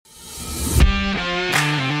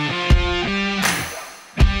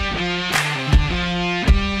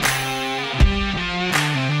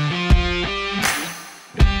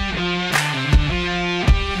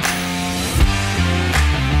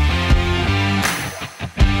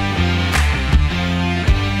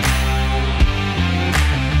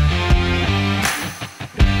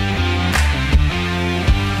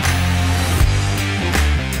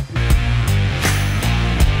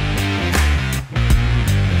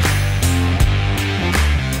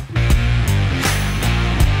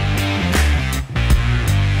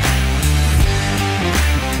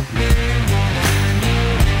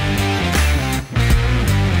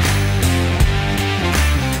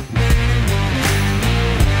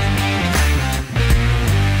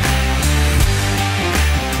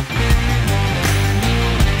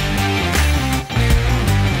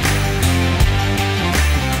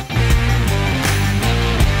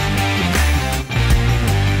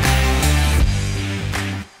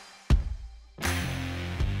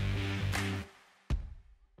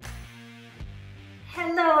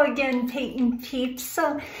again, painting peeps.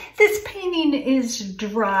 So this painting is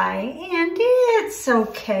dry and it's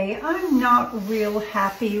okay. I'm not real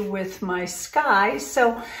happy with my sky,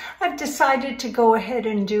 so I've decided to go ahead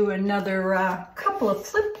and do another couple of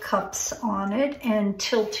flip cups on it and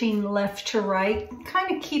tilting left to right,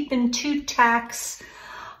 kind of keeping 2 tacks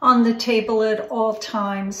on the table at all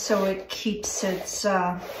times so it keeps its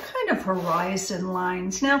kind of horizon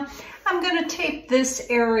lines. Now, I'm going to tape this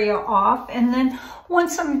area off, and then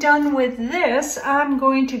once I'm done with this, I'm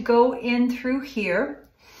going to go in through here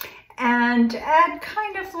and add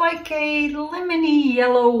kind of like a lemony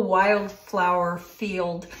yellow wildflower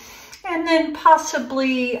field, and then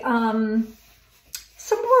possibly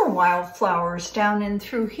some more wildflowers down in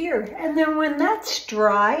through here. And then when that's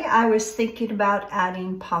dry, I was thinking about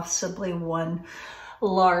adding possibly one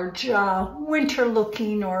large winter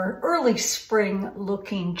looking or early spring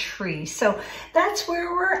looking tree. So that's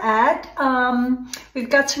where we're at. We've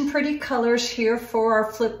got some pretty colors here for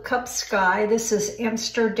our flip cup sky. This is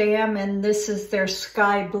Amsterdam and this is their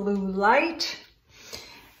Sky Blue Light.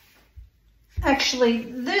 Actually,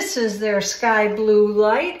 this is their Sky Blue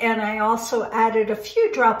Light, and I also added a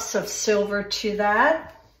few drops of silver to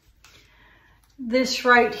that. This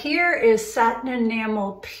right here is Satin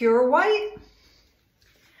Enamel Pure White.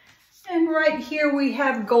 And right here we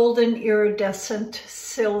have golden iridescent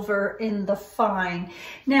silver in the fine.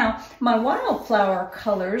 Now, my wildflower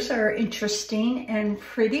colors are interesting and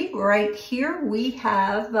pretty. Right here we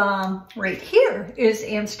have, right here is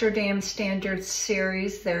Amsterdam Standard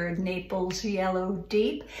Series, their Naples Yellow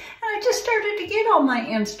Deep. And I just started to get all my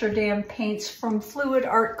Amsterdam paints from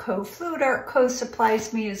Floetrol Co. Floetrol Co.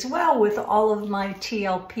 supplies me as well with all of my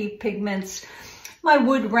TLP pigments, my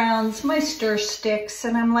wood rounds, my stir sticks,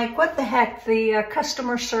 and I'm like, what the heck? The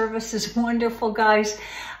customer service is wonderful, guys.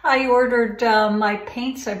 I ordered my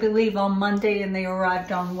paints, I believe, on Monday, and they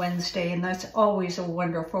arrived on Wednesday, and that's always a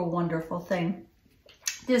wonderful, wonderful thing.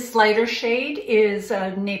 This lighter shade is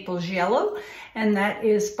Naples Yellow, and that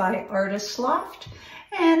is by Artist Loft.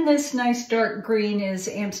 And this nice dark green is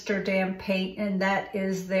Amsterdam Paint, and that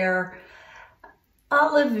is their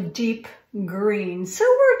Olive Deep Green. So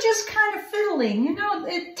we're just kind of fiddling. You know,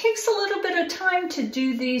 it takes a little bit of time to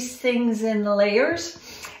do these things in layers,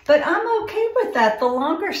 but I'm okay with that. The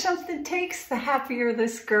longer something takes, the happier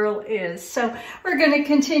this girl is. So we're going to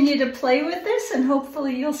continue to play with this, and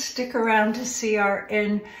hopefully you'll stick around to see our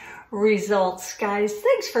end results, guys.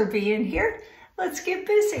 Thanks for being here. Let's get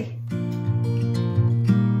busy.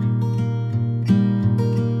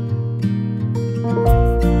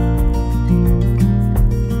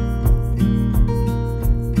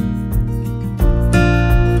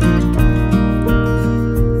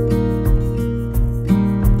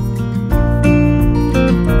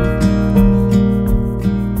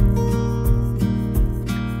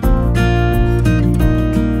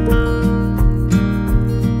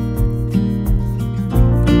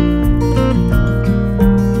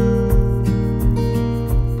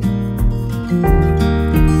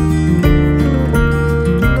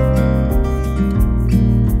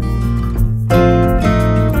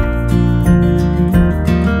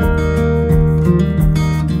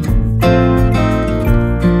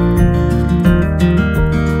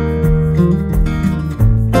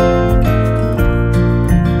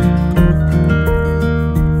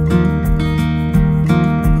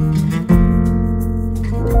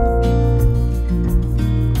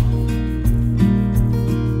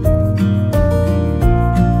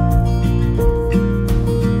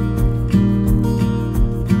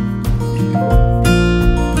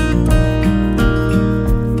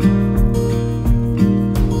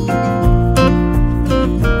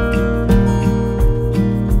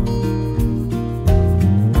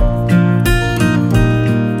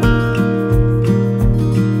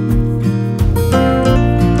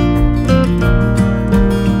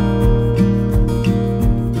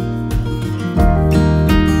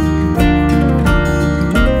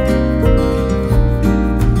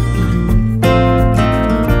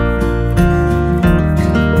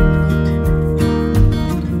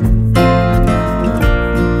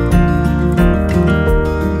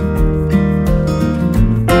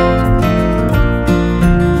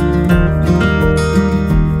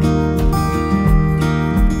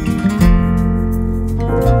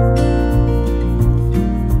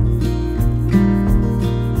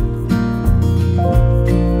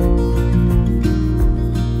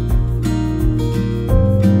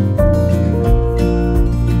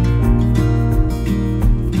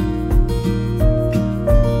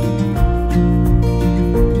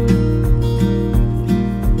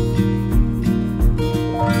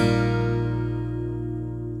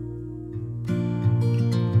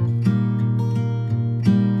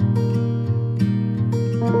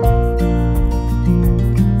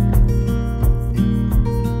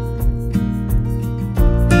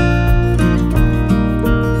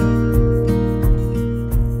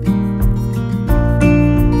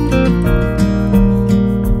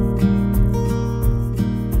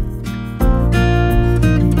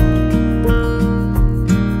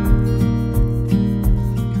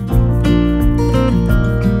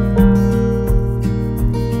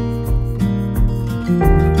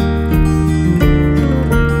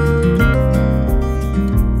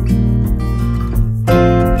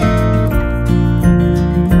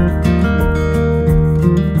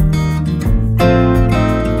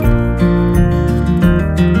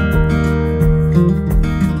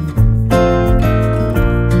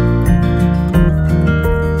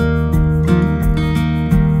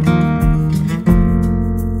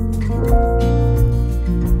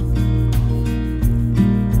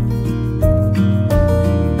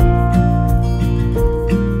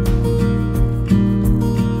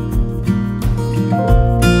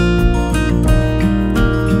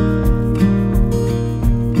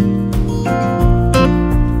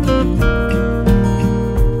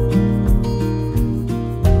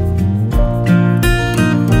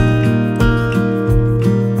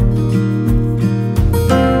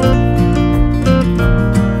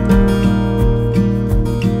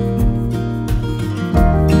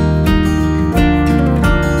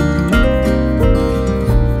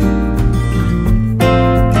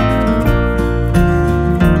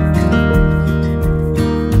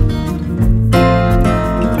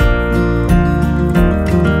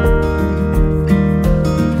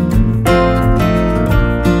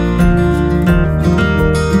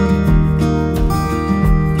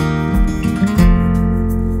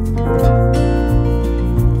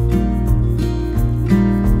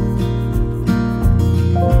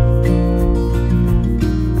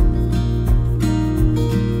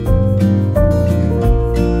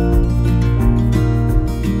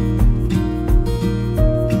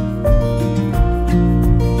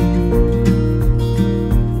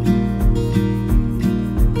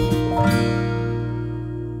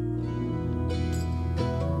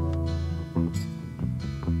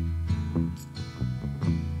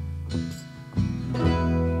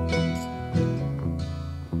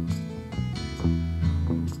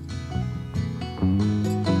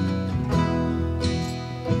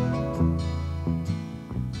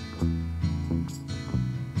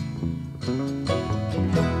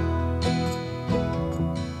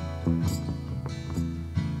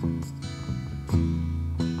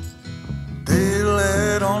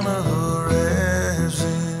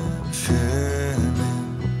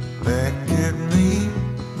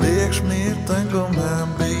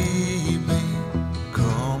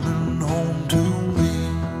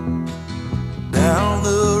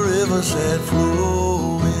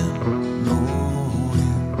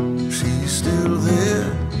 she's still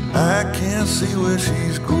there. I can't see where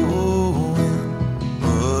she's going,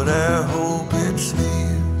 but I hope it's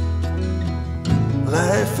near.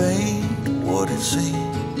 Life ain't what it seems.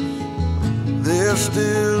 There's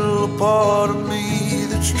still a part of me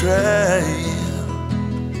that's trying.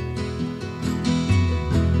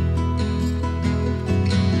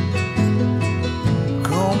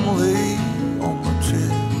 Come lay on my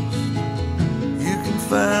chest. You can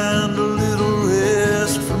find a little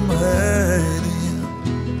rest from hiding.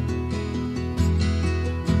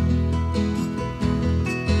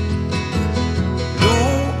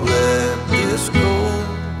 Don't let this go.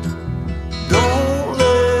 Don't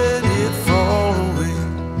let it fall away.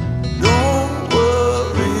 Don't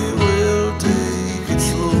worry, we'll take it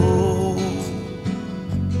slow.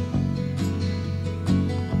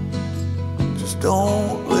 Just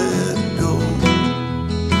don't let go.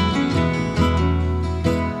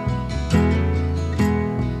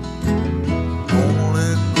 Don't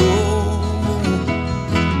let go.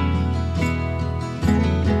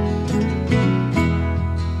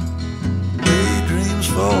 Daydreams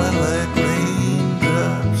falling like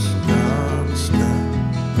raindrops non-stop.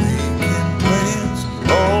 Making plans,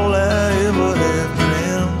 all I ever have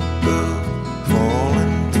dreamt of,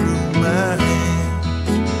 falling through my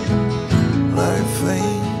hands. Life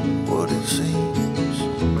ain't what it seems.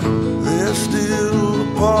 There's still a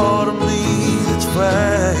part of me that's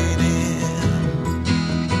fighting.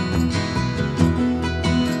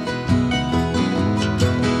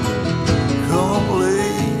 Come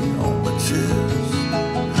lay on my chest.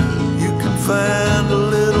 You can find a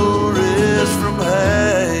little rest from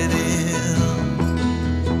hiding.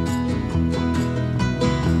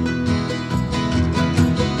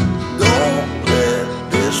 Don't let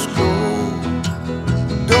this go.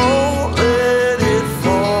 Don't let it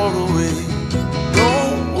fall away.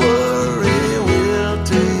 Don't worry, we'll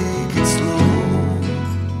take it slow.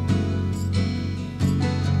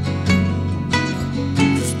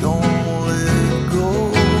 Just don't let go.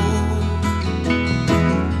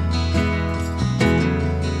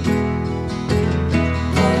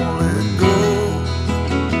 Don't let go.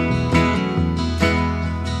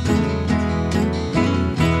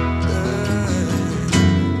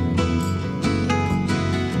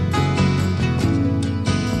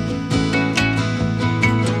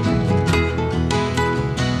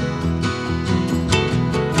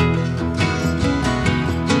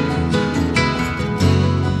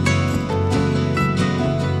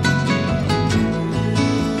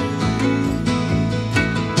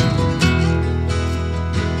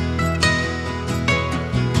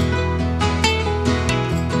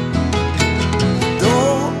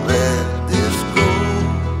 Don't let this go.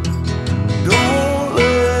 Don't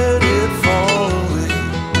let it fall away.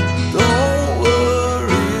 Don't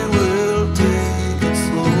worry, we'll take it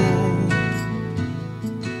slow.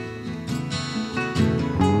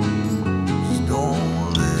 Just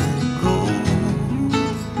don't let go.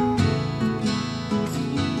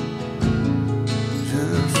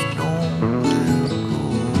 Just don't let go.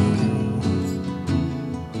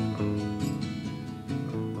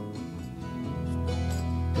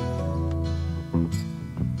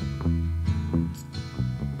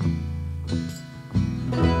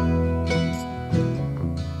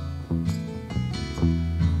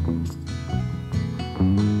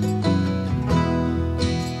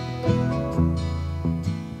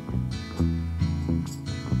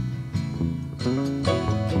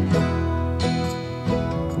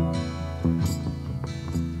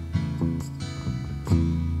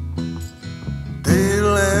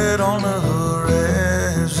 Daylight on the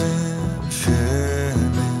horizon,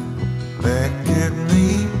 shining back at me,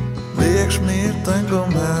 makes me think of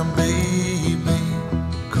my baby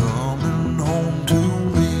coming home to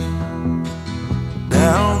me.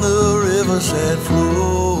 Down the riverside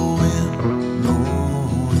flowing,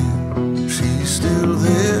 knowing she's still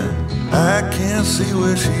there. I can't see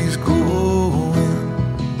where she's going,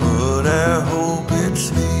 but I hope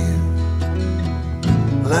it's near.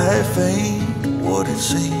 Life ain't what it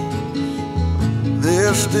seems.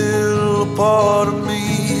 There's still a part of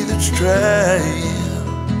me that's trying.